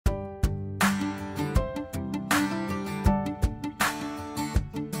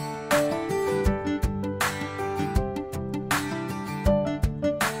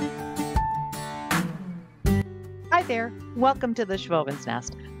there, welcome to the Schwoven's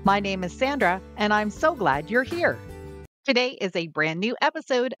Nest. My name is Sandra, and I'm so glad you're here. Today is a brand new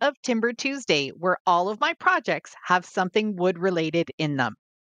episode of Timber Tuesday, where all of my projects have something wood related in them.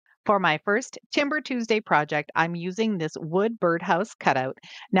 For my first Timber Tuesday project, I'm using this wood birdhouse cutout.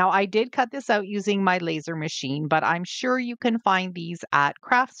 Now, I did cut this out using my laser machine, but I'm sure you can find these at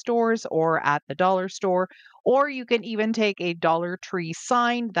craft stores or at the dollar store, or you can even take a Dollar Tree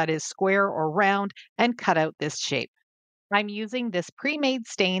sign that is square or round and cut out this shape. I'm using this pre-made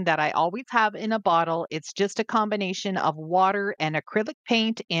stain that I always have in a bottle. It's just a combination of water and acrylic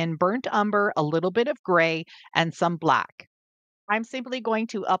paint in burnt umber, a little bit of gray, and some black. I'm simply going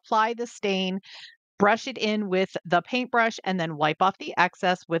to apply the stain, brush it in with the paintbrush, and then wipe off the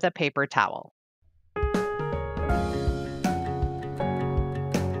excess with a paper towel.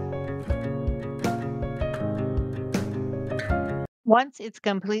 Once it's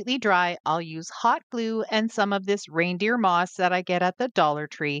completely dry, I'll use hot glue and some of this reindeer moss that I get at the Dollar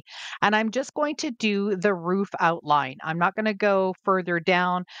Tree. And I'm just going to do the roof outline. I'm not going to go further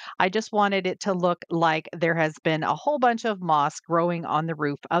down. I just wanted it to look like there has been a whole bunch of moss growing on the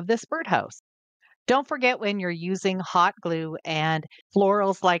roof of this birdhouse. Don't forget when you're using hot glue and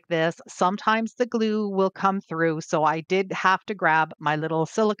florals like this, sometimes the glue will come through. So I did have to grab my little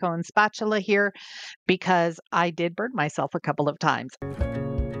silicone spatula here because I did burn myself a couple of times.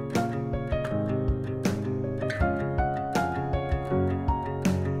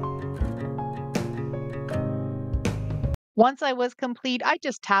 Once I was complete, I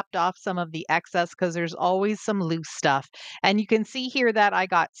just tapped off some of the excess because there's always some loose stuff. And you can see here that I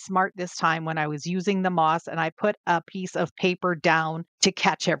got smart this time when I was using the moss and I put a piece of paper down to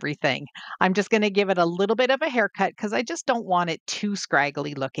catch everything. I'm just going to give it a little bit of a haircut because I just don't want it too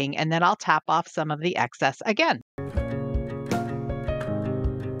scraggly looking. And then I'll tap off some of the excess again.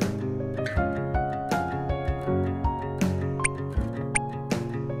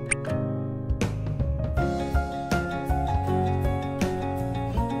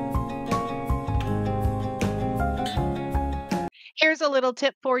 Here's a little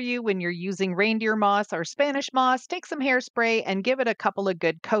tip for you when you're using reindeer moss or Spanish moss. Take some hairspray and give it a couple of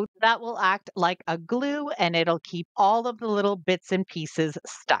good coats. That will act like a glue and it'll keep all of the little bits and pieces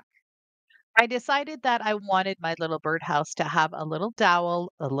stuck. I decided that I wanted my little birdhouse to have a little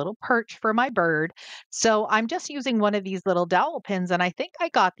dowel, a little perch for my bird. So I'm just using one of these little dowel pins, and I think I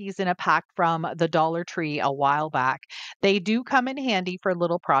got these in a pack from the Dollar Tree a while back. They do come in handy for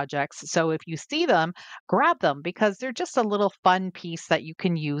little projects. So if you see them, grab them because they're just a little fun piece that you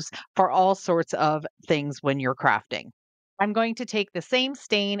can use for all sorts of things when you're crafting. I'm going to take the same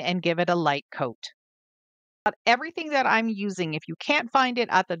stain and give it a light coat. But everything that I'm using, if you can't find it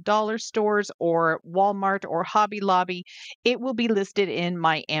at the dollar stores or Walmart or Hobby Lobby, it will be listed in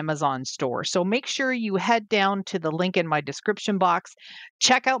my Amazon store. So make sure you head down to the link in my description box.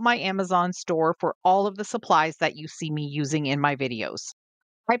 Check out my Amazon store for all of the supplies that you see me using in my videos.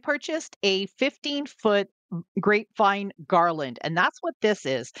 I purchased a 15-foot grapevine garland, and that's what this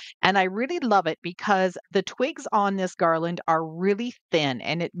is. And I really love it because the twigs on this garland are really thin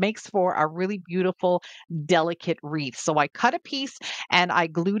and it makes for a really beautiful, delicate wreath. So I cut a piece and I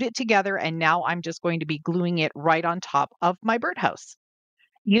glued it together, and now I'm just going to be gluing it right on top of my birdhouse.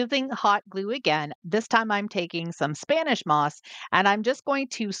 Using hot glue again, this time I'm taking some Spanish moss and I'm just going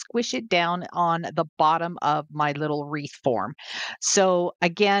to squish it down on the bottom of my little wreath form. So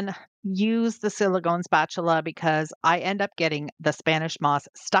again, use the silicone spatula because I end up getting the Spanish moss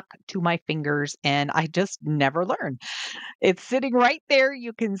stuck to my fingers and I just never learn. It's sitting right there.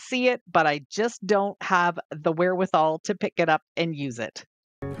 You can see it, but I just don't have the wherewithal to pick it up and use it.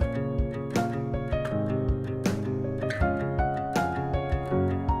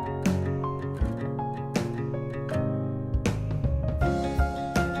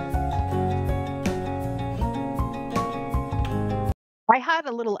 I had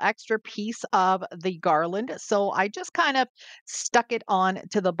a little extra piece of the garland, so I just kind of stuck it on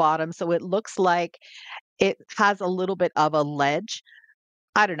to the bottom so it looks like it has a little bit of a ledge.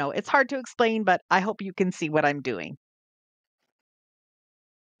 I don't know. It's hard to explain, but I hope you can see what I'm doing.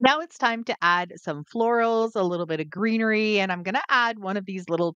 Now it's time to add some florals, a little bit of greenery, and I'm going to add one of these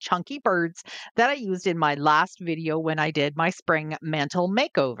little chunky birds that I used in my last video when I did my spring mantle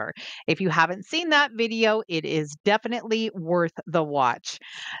makeover. If you haven't seen that video, it is definitely worth the watch.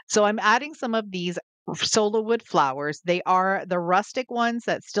 So I'm adding some of these solo wood flowers. They are the rustic ones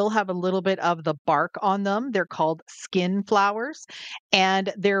that still have a little bit of the bark on them. They're called skin flowers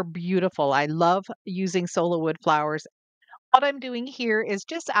and they're beautiful. I love using solo wood flowers What I'm doing here is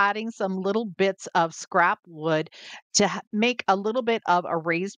just adding some little bits of scrap wood to make a little bit of a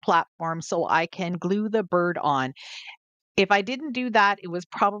raised platform so I can glue the bird on. If I didn't do that, it was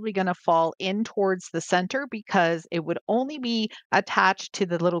probably going to fall in towards the center because it would only be attached to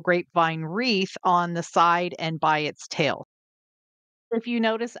the little grapevine wreath on the side and by its tail. If you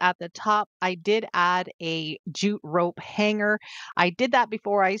notice at the top, I did add a jute rope hanger. I did that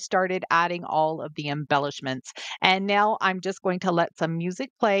before I started adding all of the embellishments. And now I'm just going to let some music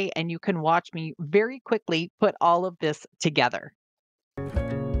play and you can watch me very quickly put all of this together.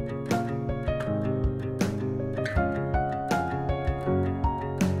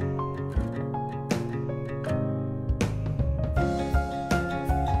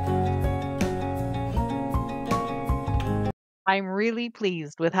 I'm really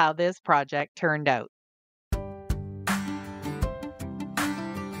pleased with how this project turned out.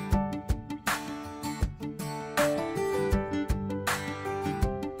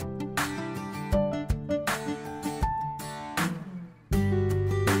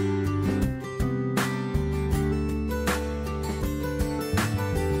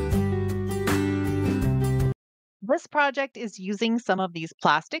 This project is using some of these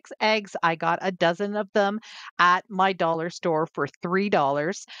plastics eggs. I got a dozen of them at my dollar store for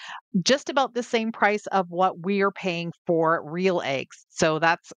 $3, just about the same price of what we're paying for real eggs. So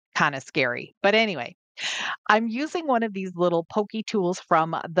that's kind of scary. But anyway, I'm using one of these little pokey tools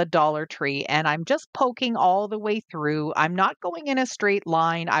from the Dollar Tree and I'm just poking all the way through. I'm not going in a straight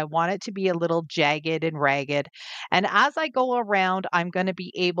line. I want it to be a little jagged and ragged. And as I go around, I'm going to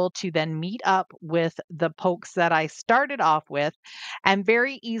be able to then meet up with the pokes that I started off with and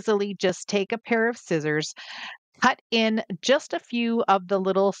very easily just take a pair of scissors, cut in just a few of the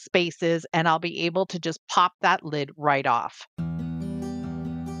little spaces, and I'll be able to just pop that lid right off.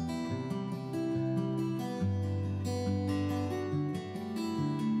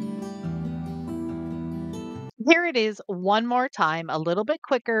 Here it is one more time, a little bit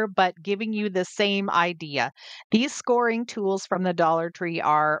quicker, but giving you the same idea. These scoring tools from the Dollar Tree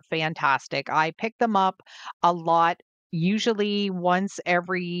are fantastic. I pick them up a lot, usually once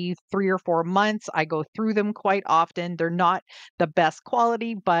every 3 or 4 months. I go through them quite often. They're not the best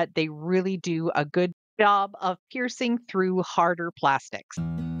quality, but they really do a good job of piercing through harder plastics.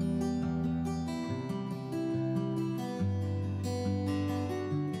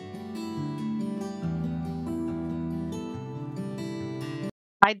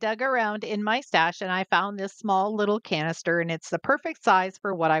 I dug around in my stash and I found this small little canister, and it's the perfect size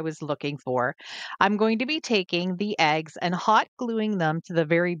for what I was looking for. I'm going to be taking the eggs and hot gluing them to the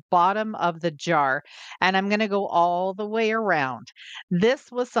very bottom of the jar, and I'm going to go all the way around.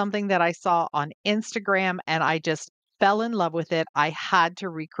 This was something that I saw on Instagram and I just fell in love with it. I had to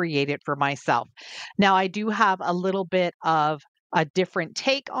recreate it for myself. Now, I do have a little bit of a different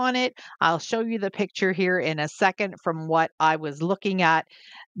take on it. I'll show you the picture here in a second from what I was looking at.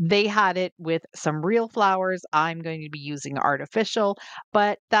 They had it with some real flowers. I'm going to be using artificial,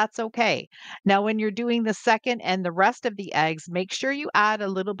 but that's okay. Now, when you're doing the second and the rest of the eggs, make sure you add a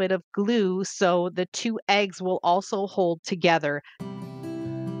little bit of glue so the two eggs will also hold together.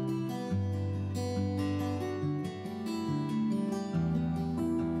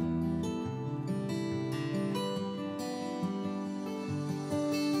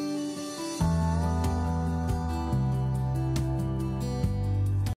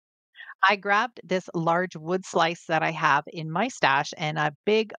 I grabbed this large wood slice that I have in my stash and a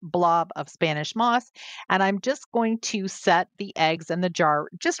big blob of Spanish moss, and I'm just going to set the eggs in the jar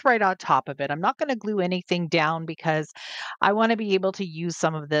just right on top of it. I'm not going to glue anything down because I want to be able to use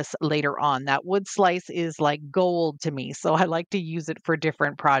some of this later on. That wood slice is like gold to me, so I like to use it for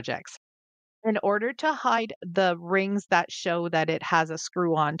different projects. In order to hide the rings that show that it has a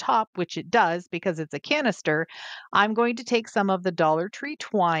screw on top, which it does because it's a canister, I'm going to take some of the Dollar Tree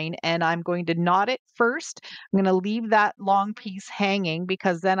twine and I'm going to knot it first. I'm going to leave that long piece hanging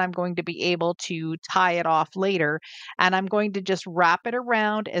because then I'm going to be able to tie it off later. And I'm going to just wrap it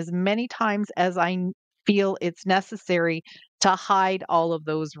around as many times as feel it's necessary to hide all of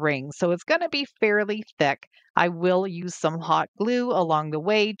those rings. So it's going to be fairly thick. I will use some hot glue along the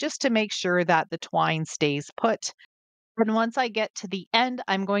way just to make sure that the twine stays put. And once I get to the end,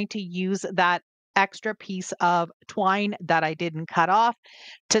 I'm going to use that extra piece of twine that I didn't cut off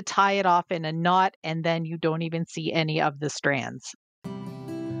to tie it off in a knot, and then you don't even see any of the strands.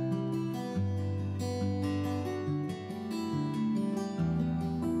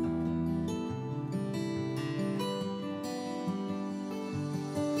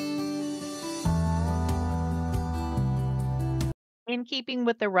 In keeping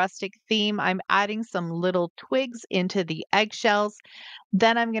with the rustic theme, I'm adding some little twigs into the eggshells.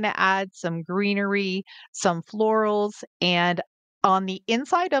 Then I'm going to add some greenery, some florals, and on the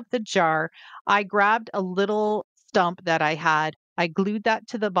inside of the jar, I grabbed a little stump that I had. I glued that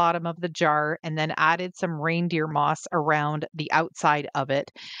to the bottom of the jar and then added some reindeer moss around the outside of it.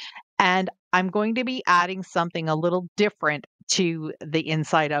 And I'm going to be adding something a little different to the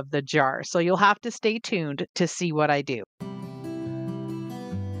inside of the jar. So you'll have to stay tuned to see what I do.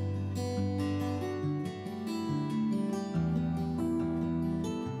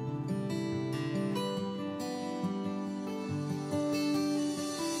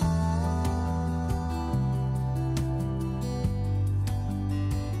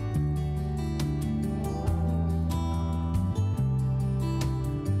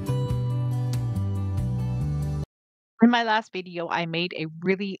 In my last video, I made a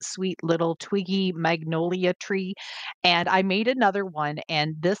really sweet little twiggy magnolia tree, and I made another one.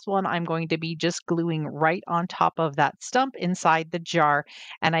 And this one I'm going to be just gluing right on top of that stump inside the jar.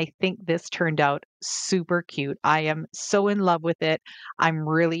 And I think this turned out super cute. I am so in love with it. I'm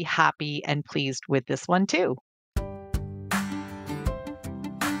really happy and pleased with this one too.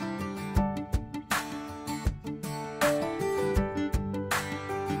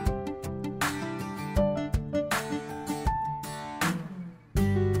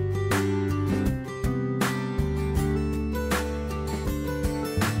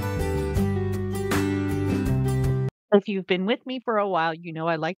 If you've been with me for a while, you know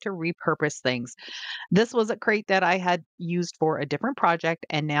I like to repurpose things. This was a crate that I had used for a different project,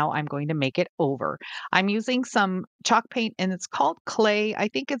 and now I'm going to make it over. I'm using some chalk paint, and it's called clay. I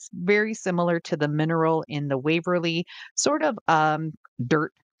think it's very similar to the mineral in the Waverly, sort of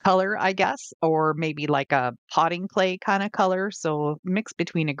dirt color, I guess, or maybe like a potting clay kind of color. So mix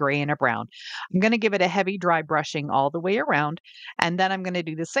between a gray and a brown. I'm going to give it a heavy dry brushing all the way around, and then I'm going to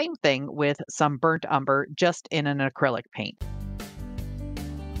do the same thing with some burnt umber just in an acrylic paint.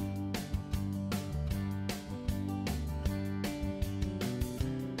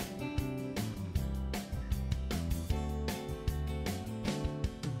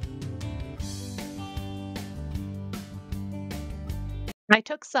 I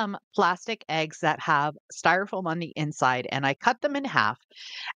took some plastic eggs that have styrofoam on the inside and I cut them in half.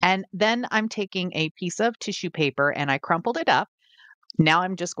 And then I'm taking a piece of tissue paper and I crumpled it up. Now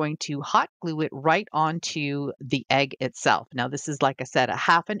I'm just going to hot glue it right onto the egg itself. Now, this is, like I said, a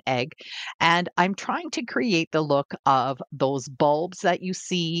half an egg. And I'm trying to create the look of those bulbs that you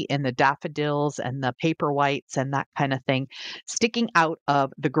see in the daffodils and the paper whites and that kind of thing sticking out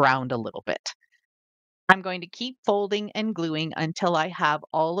of the ground a little bit. I'm going to keep folding and gluing until I have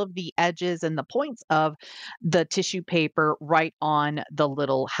all of the edges and the points of the tissue paper right on the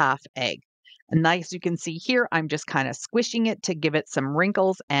little half egg. And as you can see here, I'm just kind of squishing it to give it some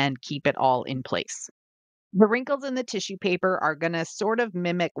wrinkles and keep it all in place. The wrinkles in the tissue paper are going to sort of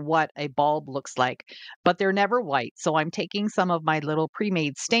mimic what a bulb looks like, but they're never white. So I'm taking some of my little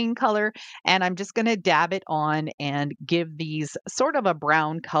pre-made stain color and I'm just going to dab it on and give these sort of a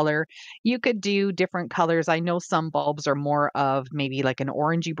brown color. You could do different colors. I know some bulbs are more of maybe like an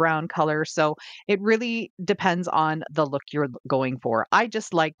orangey brown color. So it really depends on the look you're going for. I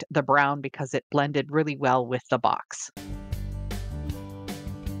just liked the brown because it blended really well with the box.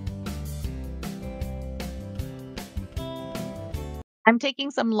 I'm taking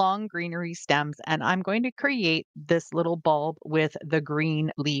some long greenery stems and I'm going to create this little bulb with the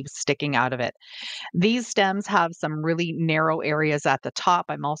green leaves sticking out of it. These stems have some really narrow areas at the top.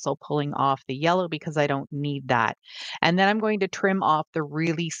 I'm also pulling off the yellow because I don't need that. And then I'm going to trim off the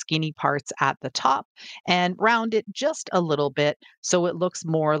really skinny parts at the top and round it just a little bit so it looks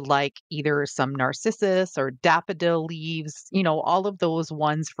more like either some narcissus or daffodil leaves, all of those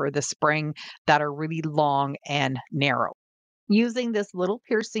ones for the spring that are really long and narrow. Using this little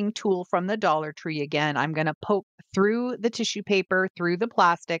piercing tool from the Dollar Tree again, I'm going to poke through the tissue paper, through the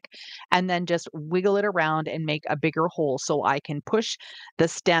plastic, and then just wiggle it around and make a bigger hole so I can push the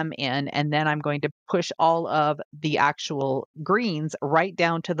stem in. And then I'm going to push all of the actual greens right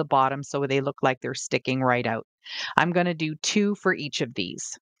down to the bottom so they look like they're sticking right out. I'm going to do 2 for each of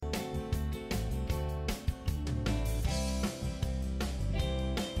these.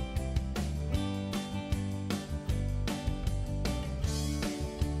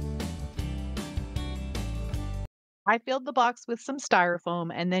 I filled the box with some styrofoam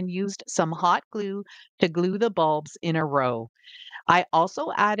and then used some hot glue to glue the bulbs in a row. I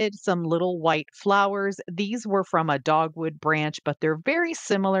also added some little white flowers. These were from a dogwood branch, but they're very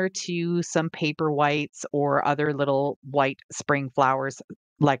similar to some paper whites or other little white spring flowers.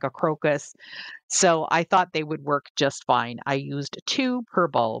 like a crocus. So I thought they would work just fine. I used 2 per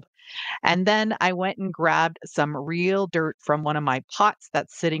bulb. And then I went and grabbed some real dirt from one of my pots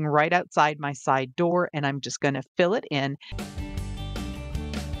that's sitting right outside my side door, and I'm just going to fill it in.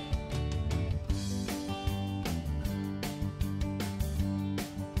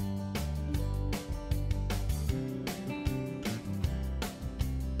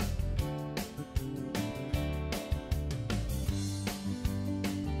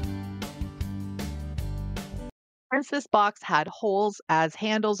 Since this box had holes as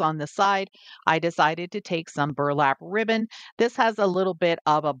handles on the side, I decided to take some burlap ribbon. This has a little bit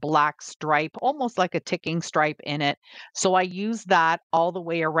of a black stripe, almost like a ticking stripe in it. So I used that all the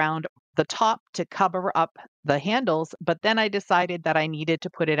way around the top to cover up the handles, but then I decided that I needed to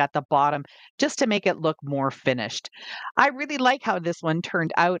put it at the bottom just to make it look more finished. I really like how this one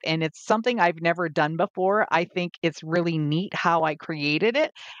turned out, and it's something I've never done before. I think it's really neat how I created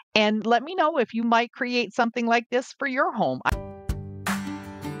it. And let me know if you might create something like this for your home.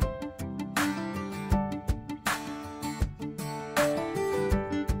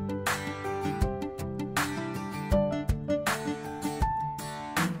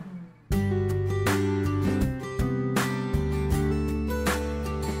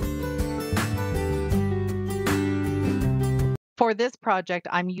 For this project,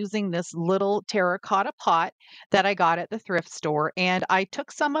 I'm using this little terracotta pot that I got at the thrift store, and I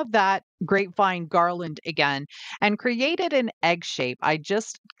took some of that grapevine garland again and created an egg shape. I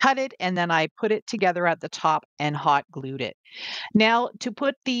just cut it and then I put it together at the top and hot glued it. Now, to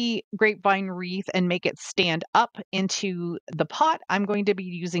put the grapevine wreath and make it stand up into the pot, I'm going to be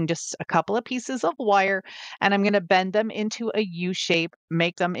using just a couple of pieces of wire and I'm going to bend them into a U shape,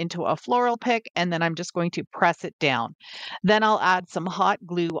 make them into a floral pick, and then I'm just going to press it down. Then I'll add some hot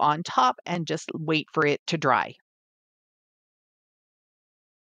glue on top and just wait for it to dry.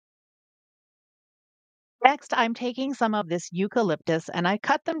 Next, I'm taking some of this eucalyptus and I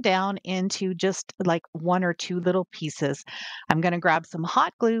cut them down into just like 1 or 2 little pieces. I'm going to grab some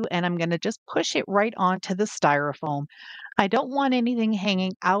hot glue and I'm going to just push it right onto the styrofoam. I don't want anything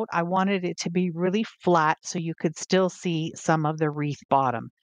hanging out. I wanted it to be really flat so you could still see some of the wreath bottom.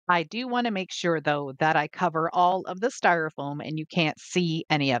 I do want to make sure though that I cover all of the styrofoam and you can't see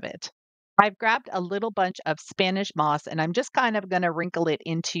any of it. I've grabbed a little bunch of Spanish moss and I'm just kind of going to wrinkle it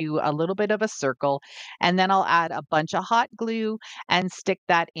into a little bit of a circle. And then I'll add a bunch of hot glue and stick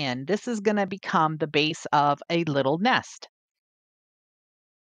that in. This is going to become the base of a little nest.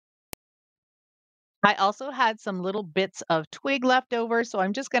 I also had some little bits of twig left over, so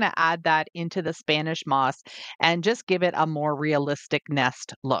I'm just going to add that into the Spanish moss and just give it a more realistic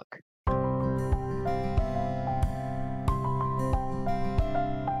nest look.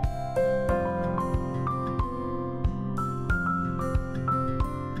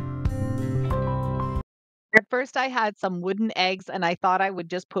 At first, I had some wooden eggs and I thought I would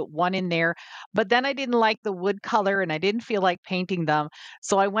just put one in there, but then I didn't like the wood color and I didn't feel like painting them.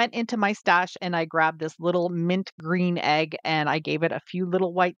 So I went into my stash and I grabbed this little mint green egg and I gave it a few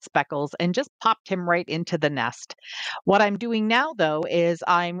little white speckles and just popped him right into the nest. What I'm doing now, though, is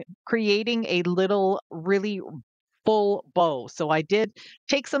I'm creating a little really full bow. So I did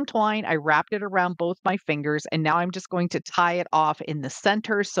take some twine, I wrapped it around both my fingers, and now I'm just going to tie it off in the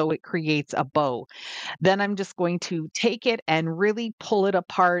center so it creates a bow. Then I'm just going to take it and really pull it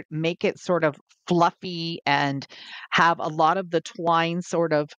apart, make it sort of fluffy and have a lot of the twine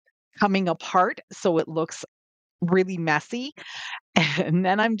sort of coming apart so it looks really messy. And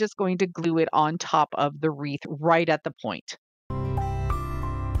then I'm just going to glue it on top of the wreath right at the point.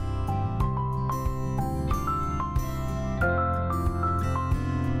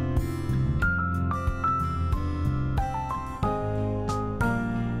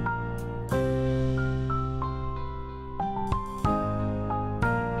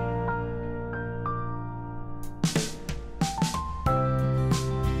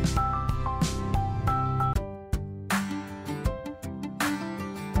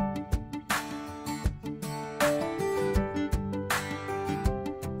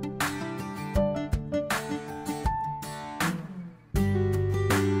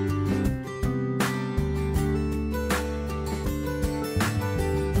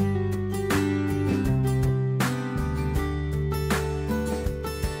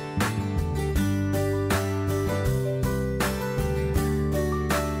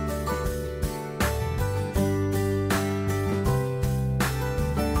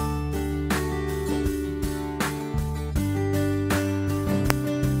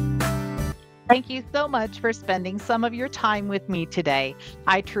 Thank you so much for spending some of your time with me today.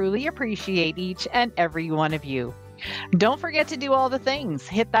 I truly appreciate each and every one of you. Don't forget to do all the things.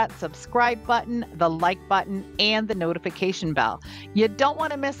 Hit that subscribe button, the like button, and the notification bell. You don't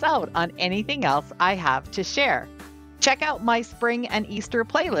want to miss out on anything else I have to share. Check out my spring and Easter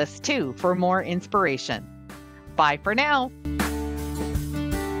playlist too for more inspiration. Bye for now.